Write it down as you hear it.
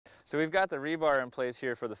So we've got the rebar in place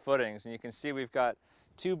here for the footings, and you can see we've got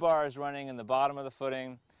 2 bars running in the bottom of the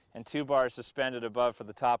footing and 2 bars suspended above for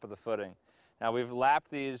the top of the footing. Now we've lapped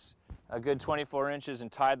these a good 24 inches and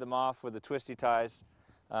tied them off with the twisty ties,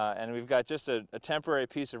 and we've got just a temporary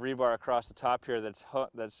piece of rebar across the top here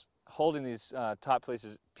that's holding these top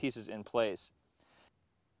pieces in place.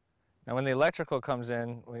 Now when the electrical comes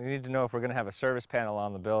in, we need to know if we're going to have a service panel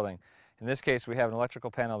on the building. In this case, we have an electrical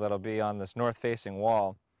panel that'll be on this north-facing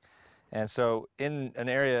wall. And so in an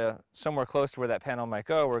area somewhere close to where that panel might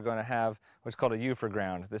go, we're going to have what's called a U for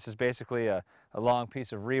ground. This is basically a long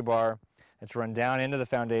piece of rebar. It's run down into the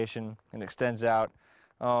foundation and extends out.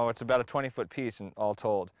 Oh, it's about a 20-foot piece all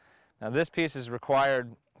told. Now this piece is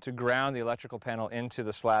required to ground the electrical panel into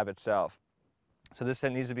the slab itself. So this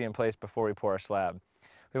needs to be in place before we pour our slab.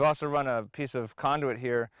 We've also run a piece of conduit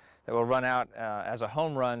here that will run out as a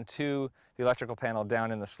home run to the electrical panel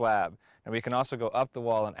down in the slab. And we can also go up the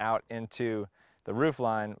wall and out into the roof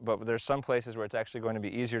line, but there's some places where it's actually going to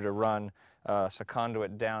be easier to run a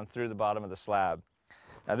conduit down through the bottom of the slab.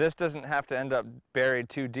 Now this doesn't have to end up buried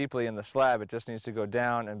too deeply in the slab, it just needs to go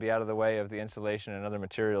down and be out of the way of the insulation and other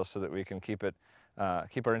materials so that we can keep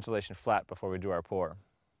our insulation flat before we do our pour.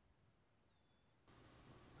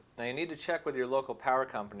 Now you need to check with your local power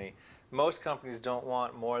company. Most companies don't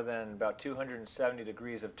want more than about 270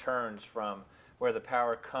 degrees of turns from where the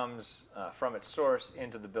power comes from its source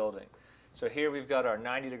into the building. So here we've got our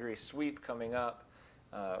 90-degree sweep coming up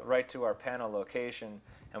right to our panel location,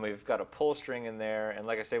 and we've got a pull string in there, and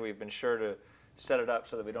like I say, we've been sure to set it up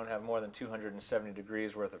so that we don't have more than 270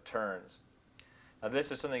 degrees worth of turns. Now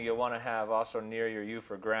this is something you'll want to have also near your U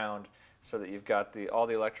for ground, so that you've got all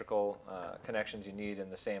the electrical connections you need in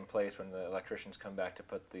the same place when the electricians come back to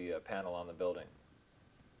put the panel on the building.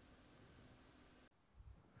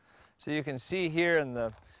 So you can see here in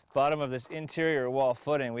the bottom of this interior wall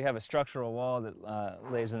footing, we have a structural wall that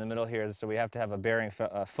lays in the middle here, so we have to have a bearing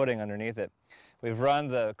footing underneath it. We've run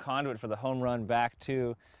the conduit for the home run back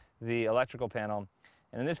to the electrical panel,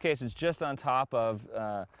 and in this case it's just on top of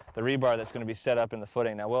the rebar that's going to be set up in the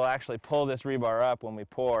footing. Now we'll actually pull this rebar up when we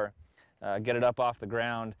pour, get it up off the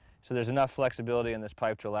ground, so there's enough flexibility in this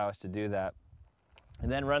pipe to allow us to do that.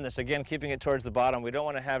 And then run this again, keeping it towards the bottom. We don't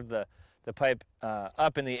want to have the pipe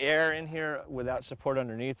up in the air in here without support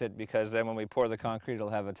underneath it, because then when we pour the concrete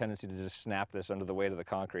it'll have a tendency to just snap this under the weight of the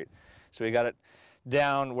concrete. So we got it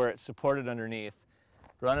down where it's supported underneath.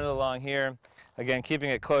 Run it along here, again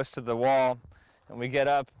keeping it close to the wall, and we get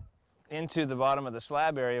up into the bottom of the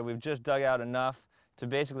slab area. We've just dug out enough to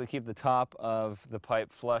basically keep the top of the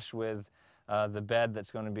pipe flush with the bed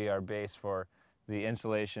that's going to be our base for the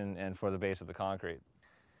insulation and for the base of the concrete.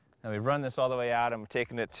 Now we've run this all the way out, and we've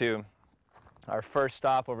taken it to our first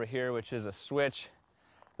stop over here, which is a switch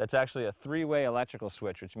that's actually a 3-way electrical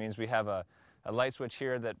switch, which means we have a light switch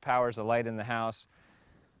here that powers the light in the house,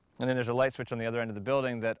 and then there's a light switch on the other end of the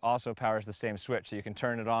building that also powers the same switch, so you can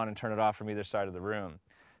turn it on and turn it off from either side of the room.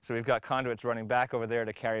 So we've got conduits running back over there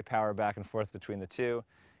to carry power back and forth between the two,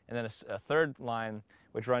 and then a third line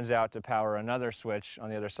which runs out to power another switch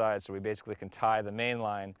on the other side, so we basically can tie the main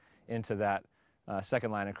line into that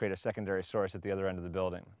second line and create a secondary source at the other end of the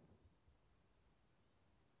building.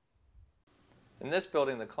 In this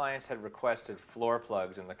building, the clients had requested floor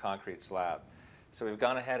plugs in the concrete slab. So we've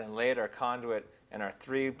gone ahead and laid our conduit and our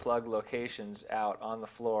 3 plug locations out on the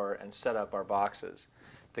floor and set up our boxes.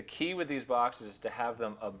 The key with these boxes is to have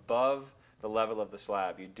them above the level of the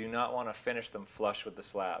slab. You do not want to finish them flush with the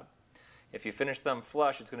slab. If you finish them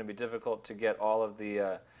flush, it's going to be difficult to get all of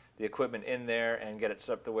the equipment in there and get it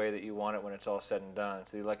set up the way that you want it when it's all said and done.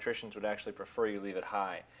 So the electricians would actually prefer you leave it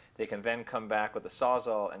high. They can then come back with the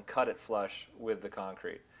Sawzall and cut it flush with the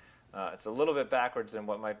concrete. It's a little bit backwards than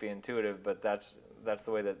what might be intuitive, but that's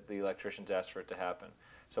the way that the electricians ask for it to happen.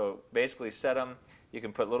 So basically set them. You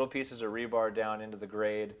can put little pieces of rebar down into the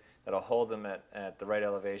grade that'll hold them at the right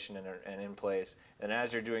elevation and in place. And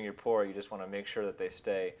as you're doing your pour, you just want to make sure that they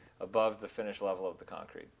stay above the finished level of the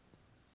concrete.